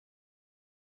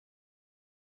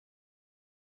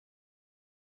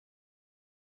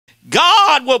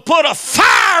God will put a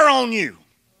fire on you.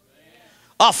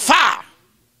 A fire.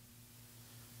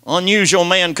 Unusual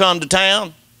man come to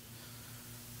town.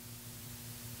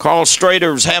 Carl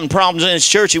Strader was having problems in his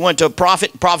church. He went to a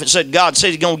prophet. The prophet said, God said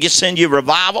he's going to send you a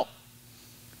revival.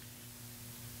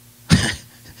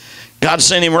 God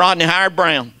sent him Rodney Howard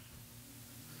Brown.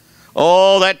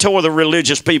 Oh, that tore the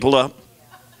religious people up.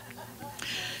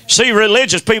 See,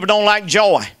 religious people don't like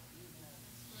joy.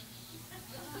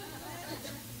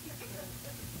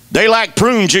 They like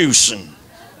prune juice and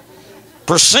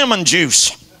persimmon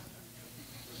juice.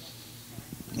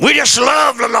 We just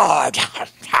love the Lord.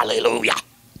 Hallelujah.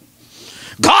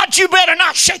 God, you better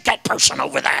not shake that person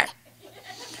over there.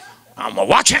 I'm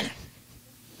watching.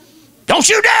 Don't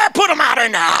you dare put them out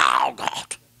in the aisle,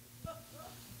 God.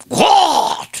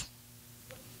 What?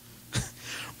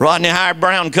 Rodney Howard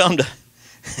Brown come to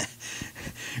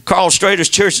Carl Strader's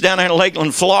church down there in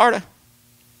Lakeland, Florida.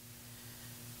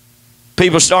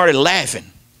 People started laughing.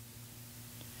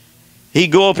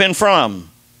 He'd go up in front of them.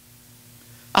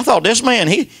 I thought, this man,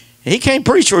 he can't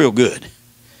preach real good.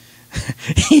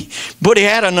 But he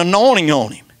had an anointing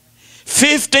on him.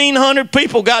 1,500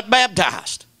 people got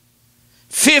baptized.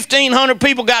 1,500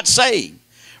 people got saved.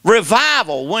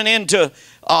 Revival went into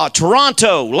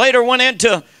Toronto. Later went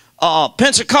into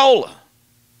Pensacola.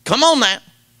 Come on now.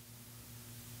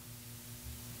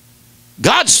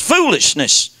 God's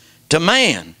foolishness to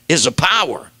man is a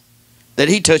power that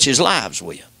he touches lives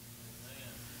with.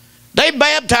 They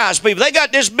baptize people. They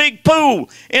got this big pool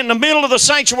in the middle of the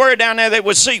sanctuary down there that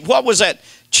would see, what was that?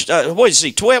 What did you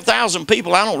see? 12,000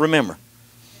 people? I don't remember.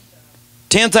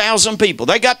 10,000 people.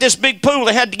 They got this big pool.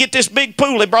 They had to get this big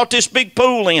pool. They brought this big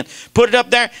pool in, put it up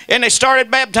there, and they started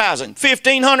baptizing.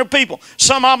 1,500 people.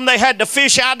 Some of them, they had to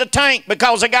fish out of the tank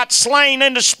because they got slain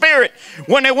in the spirit.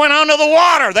 When they went under the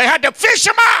water, they had to fish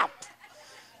them out.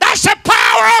 That's the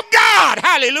power of God.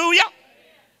 Hallelujah.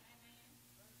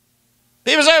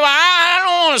 People say, well, I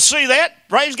don't want to see that.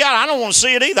 Praise God, I don't want to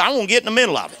see it either. I want to get in the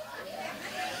middle of it.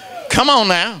 Come on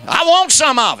now. I want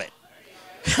some of it.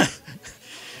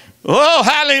 Oh,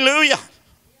 hallelujah.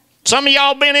 Some of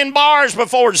y'all been in bars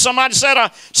before. Somebody said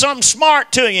something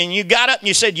smart to you, and you got up and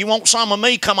you said, you want some of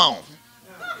me? Come on.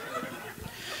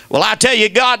 Well, I tell you,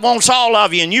 God wants all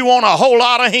of you, and you want a whole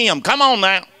lot of him. Come on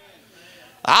now.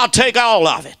 I'll take all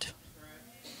of it.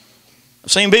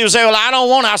 I've seen people say, well, I don't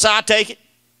want it. I say, I'll take it.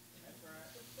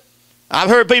 I've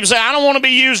heard people say, I don't want to be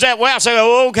used that way. I say,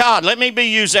 oh, God, let me be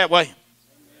used that way.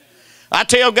 I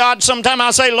tell God sometimes,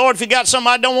 I say, Lord, if you got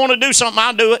something I don't want to do something,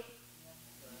 I'll do it.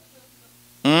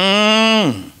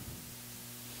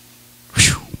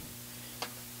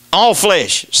 All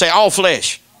flesh. Say, all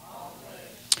flesh.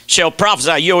 Shall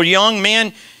prophesy. Your young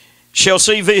men shall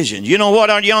see visions. You know what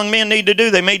our young men need to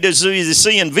do? They need to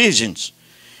see in visions.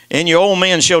 And your old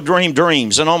men shall dream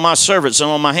dreams. And on my servants and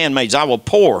on my handmaids I will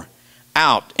pour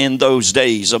out in those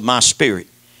days of my spirit,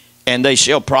 and they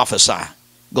shall prophesy.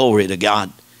 Glory to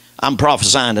God. I'm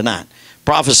prophesying tonight.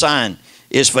 Prophesying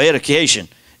is for education,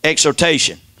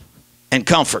 exhortation, and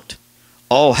comfort.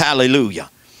 Oh, hallelujah.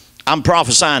 I'm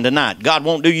prophesying tonight. God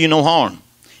won't do you no harm.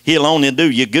 He'll only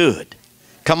do you good.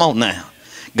 Come on now.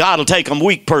 God will take a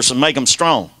weak person, make them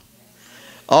strong.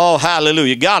 Oh,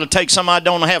 hallelujah. God will take somebody that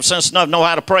don't have sense enough to know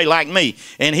how to pray like me,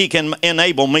 and he can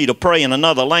enable me to pray in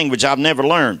another language I've never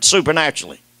learned,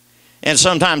 supernaturally. And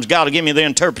sometimes God will give me the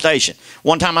interpretation.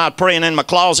 One time I was praying in my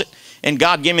closet, and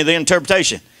God gave me the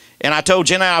interpretation. And I told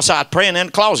Jenna, I said, I was praying in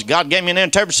the closet. God gave me an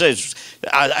interpretation.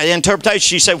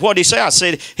 She said, what did he say? I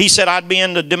said, he said, I'd be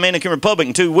in the Dominican Republic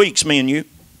in 2 weeks, me and you.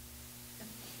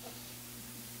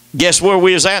 Guess where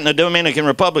we was at in the Dominican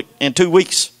Republic in 2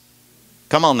 weeks?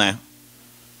 Come on now.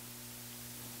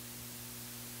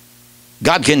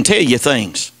 God can tell you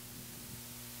things.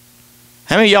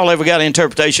 How many of y'all ever got an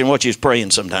interpretation of what you was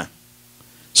praying sometime?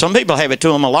 Some people have it to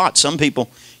them a lot. Some people,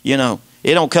 you know,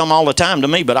 it don't come all the time to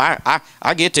me, but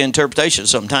I get the interpretation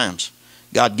sometimes.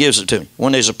 God gives it to me.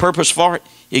 When there's a purpose for it,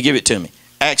 He give it to me.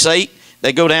 Acts 8,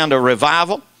 they go down to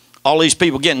revival. All these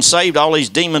people getting saved, all these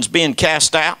demons being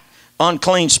cast out,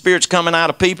 unclean spirits coming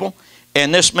out of people.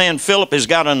 And this man Philip has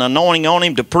got an anointing on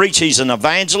him to preach. He's an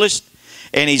evangelist.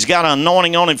 And he's got an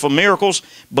anointing on him for miracles,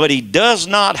 but he does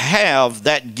not have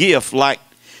that gift like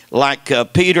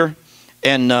Peter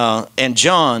and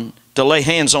John to lay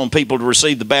hands on people to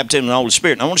receive the baptism of the Holy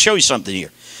Spirit. And I want to show you something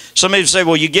here. Some people say,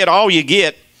 well, you get all you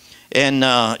get. And,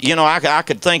 you know, I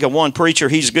could think of one preacher.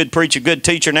 He's a good preacher, good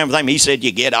teacher and everything. He said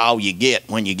you get all you get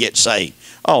when you get saved.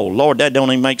 Oh, Lord, that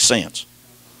don't even make sense.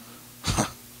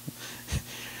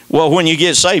 Well, when you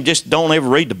get saved, just don't ever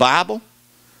read the Bible.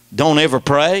 Don't ever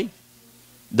pray.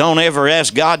 Don't ever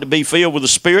ask God to be filled with the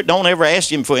Spirit. Don't ever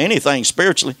ask Him for anything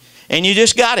spiritually. And you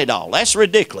just got it all. That's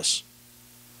ridiculous.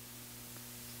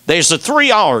 There's the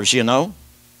 3 R's, you know.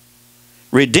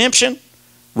 Redemption,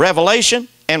 revelation,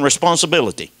 and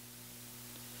responsibility.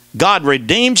 God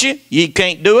redeems you. You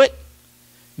can't do it.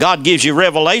 God gives you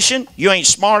revelation. You ain't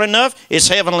smart enough. It's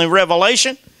heavenly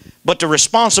revelation. But the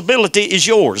responsibility is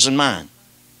yours and mine.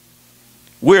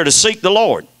 We're to seek the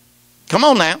Lord. Come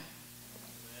on now.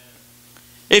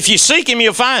 If you seek Him,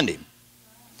 you'll find Him.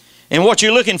 And what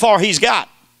you're looking for, He's got.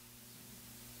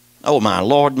 Oh, my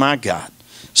Lord, my God.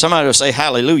 Somebody will say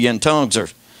hallelujah in tongues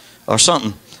or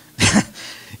something.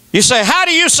 You say, how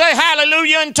do you say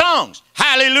hallelujah in tongues?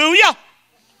 Hallelujah.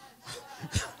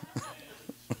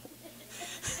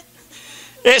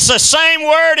 It's the same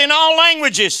word in all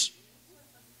languages.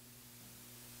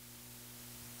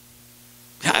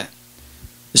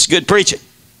 It's good preaching.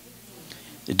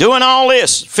 Doing all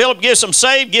this. Philip gets them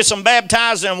saved, gets them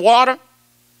baptized in water.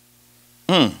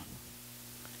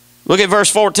 Look at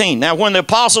verse 14. Now when the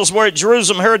apostles were at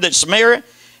Jerusalem, heard that Samaria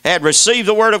had received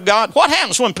the word of God. What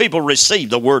happens when people receive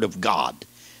the word of God?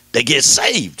 They get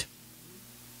saved.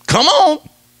 Come on.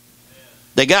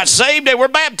 They got saved, they were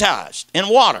baptized in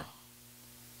water.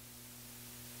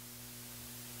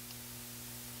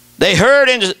 They heard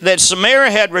that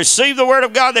Samaria had received the word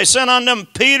of God. They sent unto them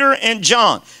Peter and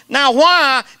John. Now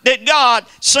why did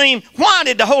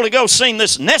the Holy Ghost seem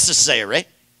this necessary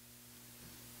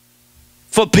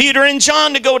for Peter and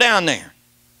John to go down there?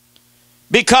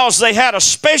 Because they had a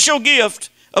special gift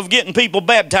of getting people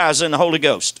baptized in the Holy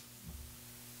Ghost.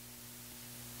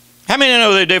 How many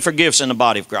know there are different gifts in the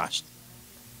body of Christ?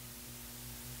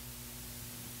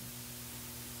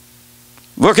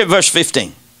 Look at verse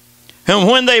 15. Whom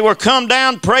when they were come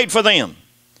down, prayed for them,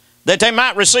 that they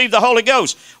might receive the Holy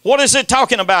Ghost. What is it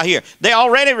talking about here? They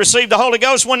already received the Holy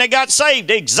Ghost when they got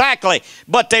saved. Exactly.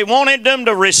 But they wanted them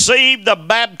to receive the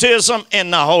baptism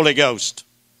in the Holy Ghost.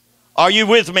 Are you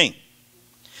with me?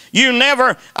 You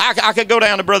never, I could go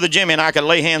down to Brother Jimmy and I could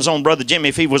lay hands on Brother Jimmy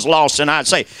if he was lost, and I'd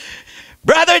say,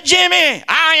 Brother Jimmy,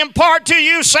 I impart to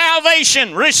you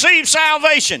salvation. Receive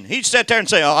salvation. He'd sit there and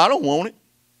say, oh, I don't want it.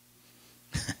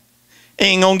 He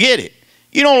ain't going to get it.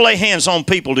 You don't lay hands on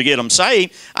people to get them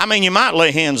saved. I mean, you might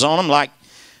lay hands on them like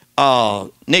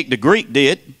Nick the Greek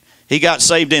did. He got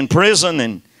saved in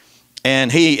prison,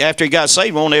 and he, after he got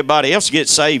saved, wanted everybody else to get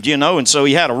saved, you know. And so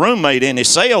he had a roommate in his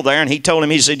cell there, and he told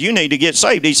him, he said, you need to get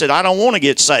saved. He said, I don't want to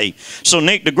get saved. So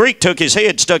Nick the Greek took his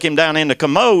head, stuck him down in the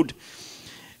commode,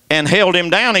 and held him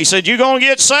down. He said, you going to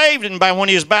get saved? And by when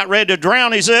he was about ready to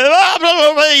drown, he said, oh, blah,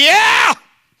 blah, blah, yeah.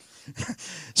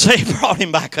 So he brought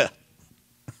him back up.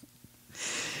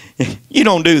 You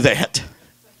don't do that.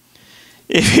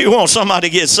 If you want somebody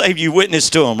to get saved, you witness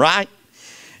to them, right?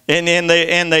 And then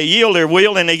they yield their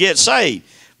will and they get saved.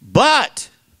 But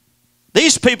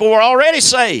these people were already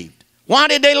saved. Why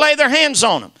did they lay their hands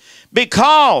on them?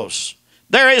 Because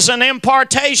there is an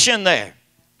impartation there.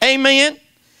 Amen?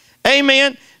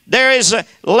 Amen? There is a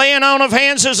laying on of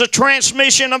hands is a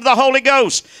transmission of the Holy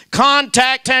Ghost.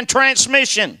 Contact and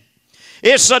transmission.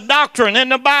 It's a doctrine in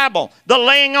the Bible, the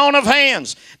laying on of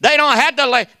hands. They don't have to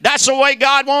lay. That's the way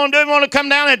God wanted to do. He wanted to come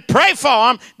down and pray for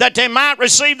them that they might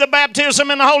receive the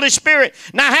baptism in the Holy Spirit.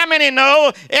 Now, how many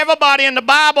know everybody in the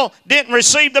Bible didn't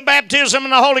receive the baptism in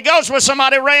the Holy Ghost with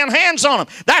somebody laying hands on them?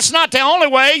 That's not the only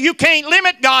way. You can't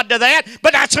limit God to that,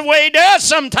 but that's the way He does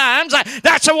sometimes.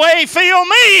 That's the way He filled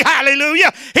me.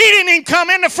 Hallelujah. He didn't even come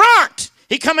in the front.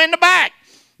 He come in the back.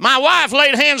 My wife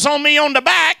laid hands on me on the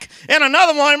back, and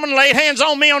another woman laid hands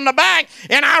on me on the back,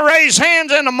 and I raised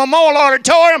hands in the memorial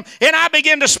auditorium, and I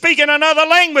began to speak in another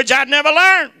language I'd never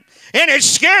learned. And it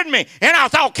scared me, and I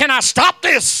thought, can I stop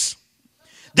this?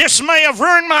 This may have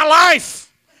ruined my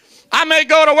life. I may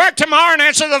go to work tomorrow and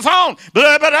answer the phone.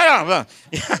 Blah, blah, blah, blah.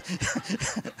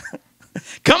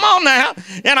 Come on now.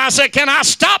 And I said, can I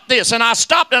stop this? And I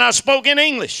stopped, and I spoke in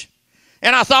English.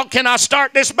 And I thought, can I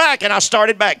start this back? And I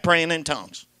started back praying in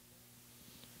tongues.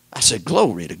 I said,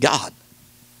 glory to God.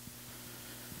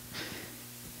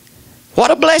 What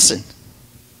a blessing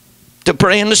to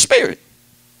pray in the Spirit.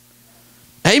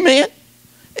 Amen.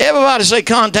 Everybody say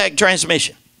contact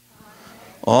transmission.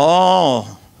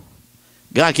 Oh,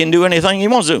 God can do anything He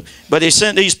wants to do. But He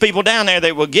sent these people down there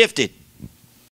that were gifted.